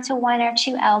come down to 1 or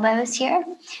 2 elbows here.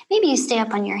 Maybe you stay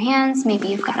up on your hands. Maybe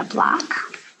you've got a block.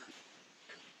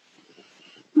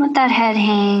 Let that head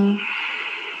hang.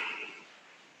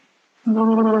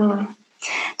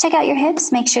 Check out your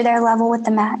hips. Make sure they're level with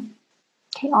the mat.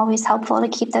 Okay, always helpful to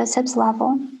keep those hips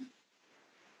level.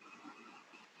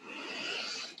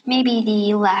 Maybe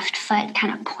the left foot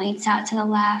kind of points out to the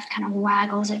left, kind of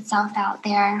waggles itself out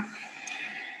there.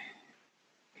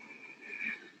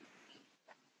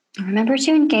 Remember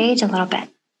to engage a little bit.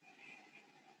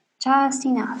 Just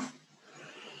enough.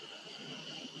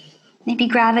 Maybe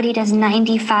gravity does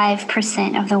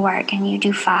 95% of the work and you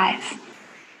do 5%.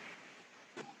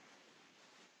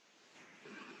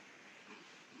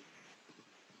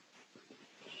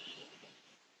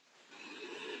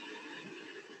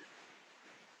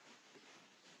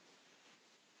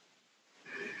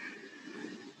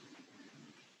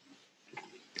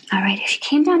 All right, if you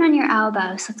came down on your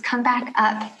elbows, let's come back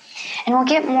up and we'll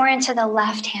get more into the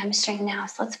left hamstring now.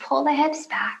 So let's pull the hips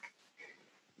back.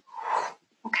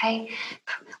 Okay,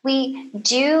 we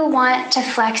do want to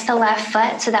flex the left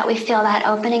foot so that we feel that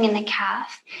opening in the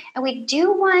calf. And we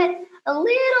do want a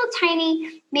little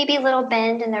tiny, maybe a little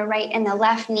bend in the right and the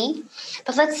left knee.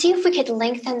 But let's see if we could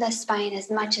lengthen the spine as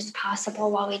much as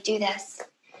possible while we do this.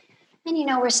 And you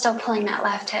know we're still pulling that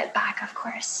left hip back, of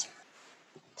course.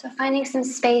 So finding some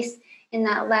space in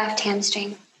that left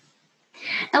hamstring.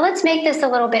 Now let's make this a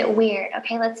little bit weird,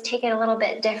 okay? Let's take it a little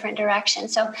bit different direction.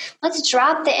 So let's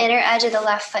drop the inner edge of the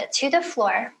left foot to the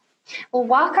floor. We'll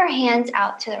walk our hands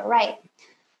out to the right.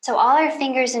 So all our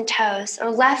fingers and toes, or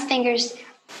left toes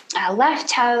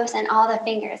and all the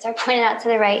fingers are pointed out to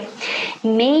the right.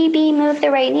 Maybe move the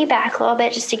right knee back a little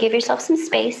bit just to give yourself some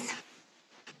space.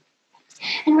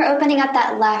 And we're opening up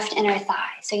that left inner thigh.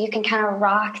 So you can kind of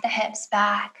rock the hips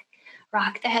back,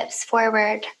 rock the hips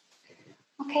forward.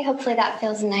 Okay, hopefully that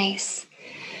feels nice.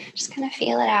 Just kind of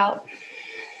feel it out.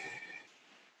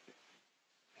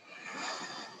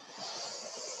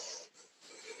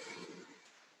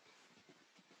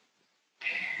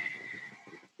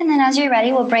 And then as you're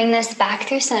ready, we'll bring this back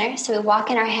through center. So we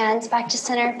walk in our hands back to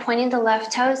center, pointing the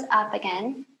left toes up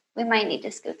again. We might need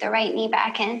to scoot the right knee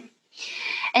back in.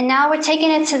 And now we're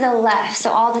taking it to the left.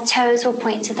 So all the toes will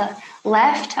point to the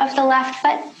left of the left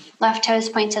foot. Left toes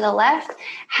point to the left.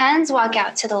 Hands walk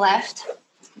out to the left.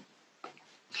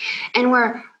 And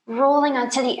we're rolling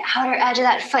onto the outer edge of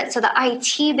that foot. So the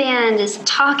IT band is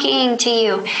talking to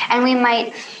you. And we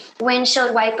might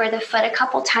windshield wiper the foot a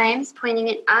couple times, pointing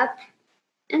it up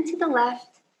and to the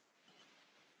left.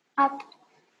 Up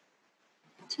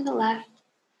to the left.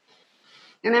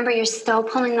 Remember, you're still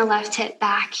pulling the left hip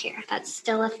back here. That's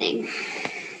still a thing.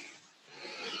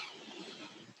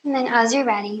 And then as you're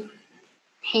ready,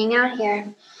 hang out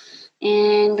here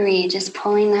and breathe, just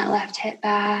pulling that left hip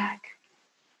back.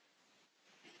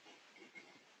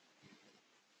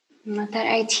 And let that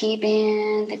IT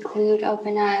band, the glute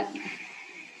open up.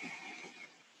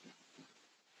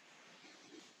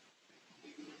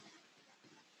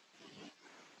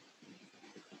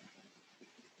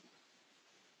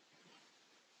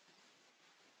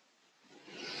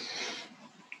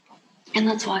 And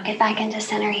let's walk it back into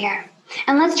center here.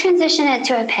 And let's transition it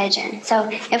to a pigeon. So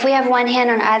if we have one hand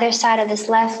on either side of this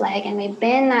left leg and we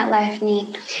bend that left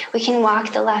knee, we can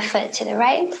walk the left foot to the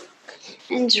right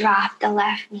and drop the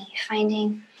left knee,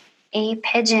 finding a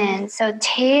pigeon. So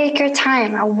take your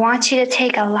time. I want you to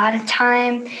take a lot of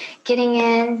time getting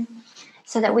in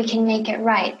so that we can make it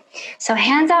right. So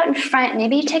hands out in front.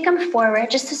 Maybe you take them forward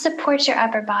just to support your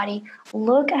upper body.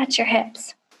 Look at your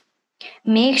hips.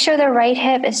 Make sure the right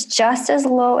hip is just as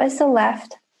low as the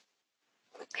left.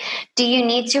 Do you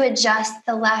need to adjust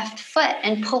the left foot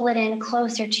and pull it in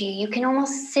closer to you? You can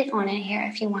almost sit on it here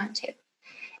if you want to.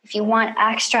 If you want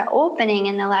extra opening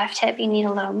in the left hip, you need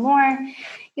a little more.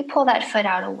 You pull that foot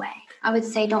out away. I would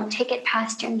say don't take it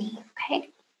past your knee, okay?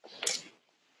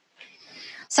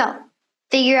 So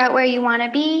figure out where you want to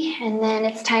be, and then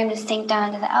it's time to sink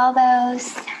down to the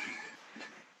elbows.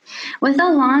 With a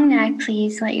long neck,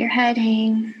 please let your head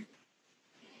hang.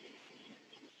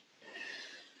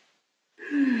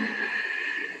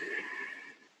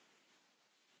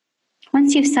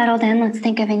 Once you've settled in, let's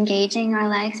think of engaging our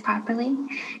legs properly.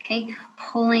 Okay,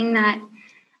 pulling that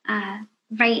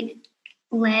right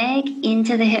leg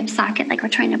into the hip socket like we're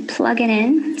trying to plug it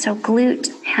in. So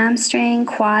glute, hamstring,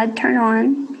 quad turn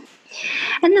on.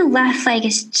 And the left leg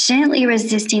is gently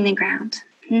resisting the ground.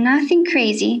 Nothing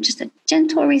crazy, just a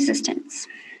gentle resistance.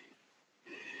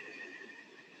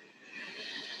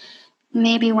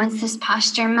 Maybe once this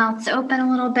posture melts open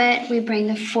a little bit, we bring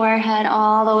the forehead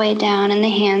all the way down and the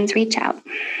hands reach out.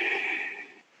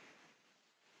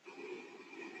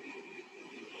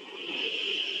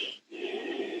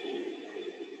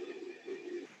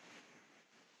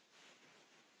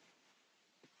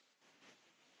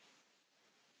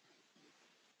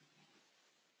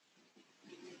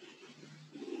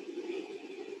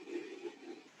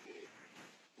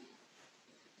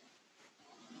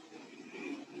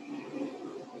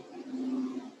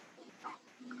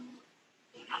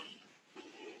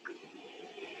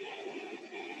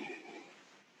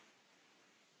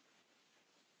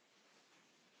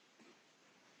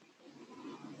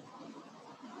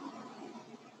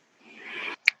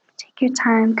 your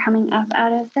time coming up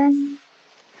out of this.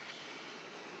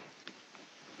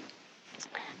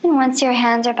 And once your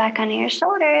hands are back under your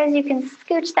shoulders, you can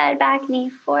scooch that back knee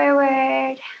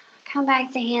forward. Come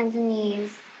back to hands and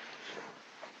knees.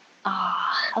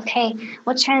 Okay,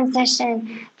 we'll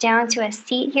transition down to a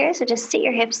seat here. So just sit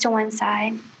your hips to one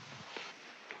side.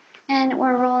 And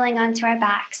we're rolling onto our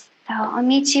backs. So I'll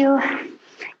meet you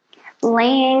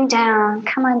laying down.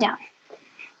 Come on down.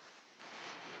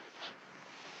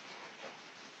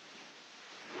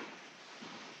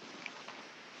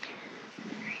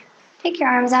 Take your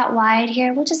arms out wide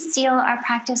here. We'll just seal our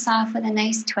practice off with a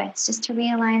nice twist, just to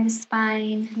realign the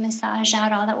spine, massage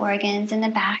out all the organs in the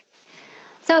back.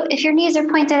 So if your knees are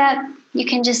pointed up, you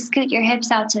can just scoot your hips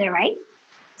out to the right.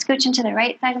 Scooch into the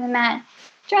right side of the mat.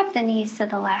 Drop the knees to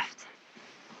the left.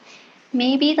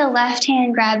 Maybe the left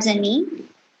hand grabs a knee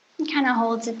and kind of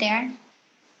holds it there.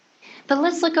 But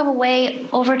let's look away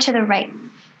over to the right.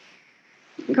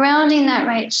 Grounding that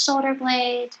right shoulder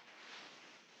blade.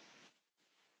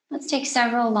 Let's take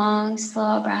several long,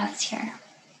 slow breaths here.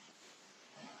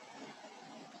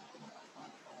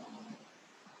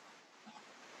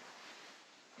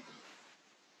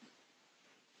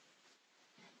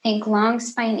 Think long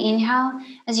spine inhale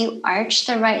as you arch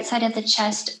the right side of the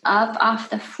chest up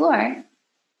off the floor.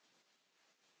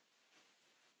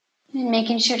 And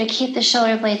making sure to keep the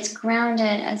shoulder blades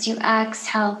grounded as you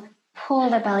exhale, pull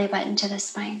the belly button to the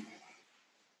spine.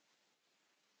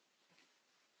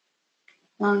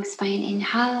 Long spine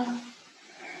inhale.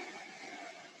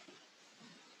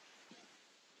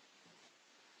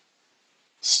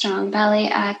 Strong belly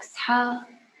exhale.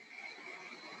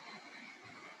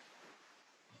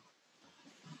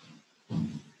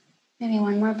 Maybe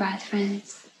one more breath,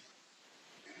 friends.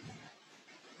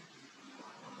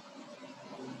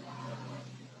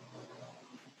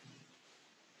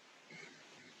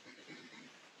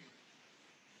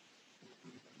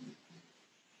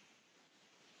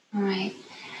 All right.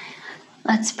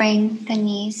 Let's bring the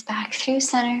knees back through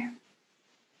center.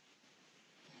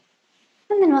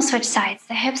 And then we'll switch sides.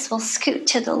 The hips will scoot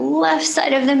to the left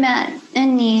side of the mat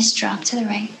and knees drop to the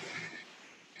right.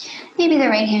 Maybe the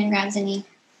right hand grabs a knee.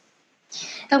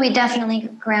 They'll be definitely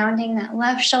grounding that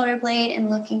left shoulder blade and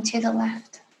looking to the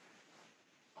left.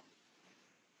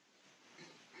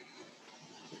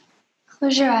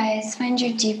 Close your eyes, find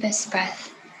your deepest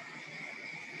breath.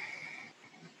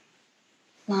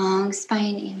 Long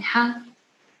spine inhale.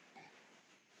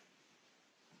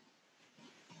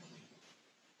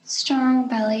 Strong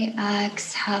belly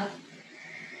exhale.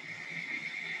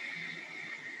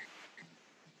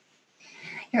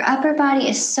 Your upper body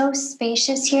is so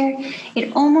spacious here,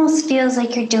 it almost feels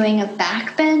like you're doing a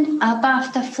back bend up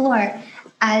off the floor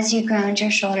as you ground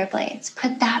your shoulder blades.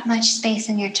 Put that much space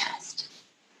in your chest.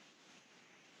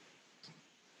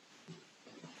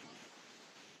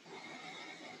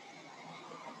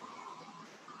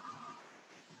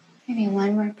 Maybe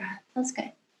one more breath. Feels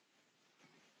good.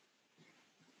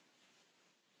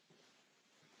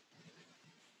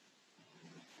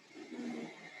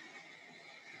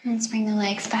 Let's bring the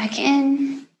legs back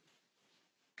in.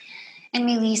 And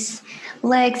release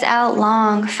legs out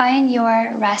long. Find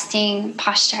your resting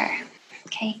posture.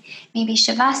 Okay, maybe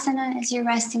Shavasana is your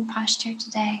resting posture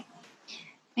today.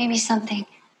 Maybe something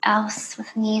else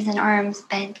with knees and arms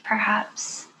bent,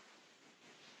 perhaps.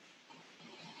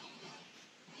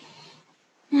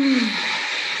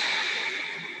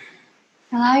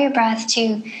 Allow your breath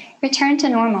to return to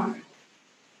normal.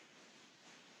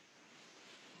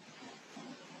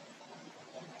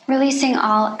 Releasing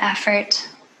all effort.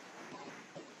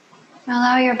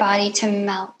 Allow your body to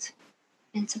melt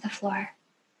into the floor.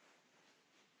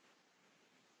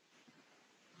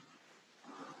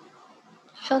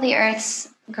 Feel the earth's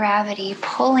gravity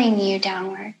pulling you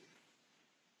downward.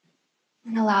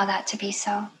 And allow that to be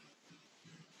so.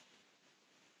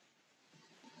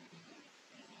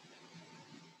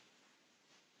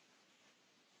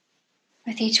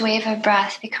 With each wave of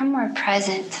breath, become more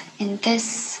present in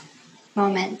this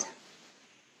moment.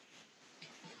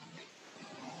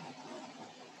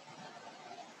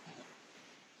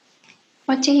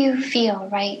 What do you feel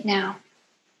right now?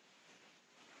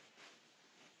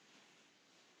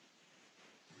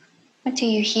 What do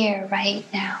you hear right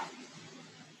now?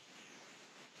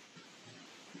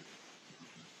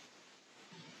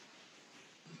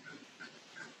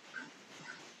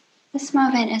 This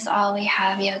moment is all we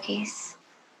have, yogis.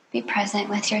 Be present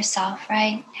with yourself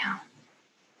right now.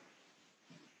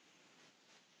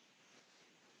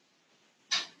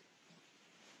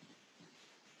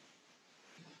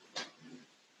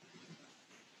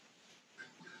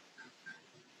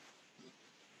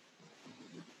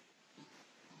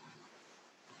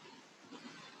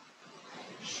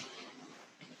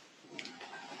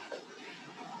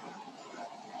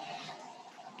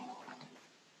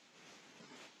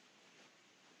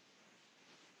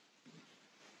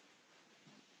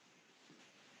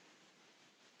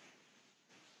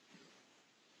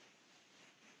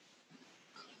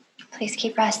 Please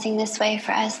keep resting this way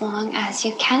for as long as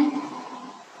you can.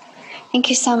 Thank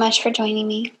you so much for joining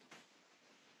me.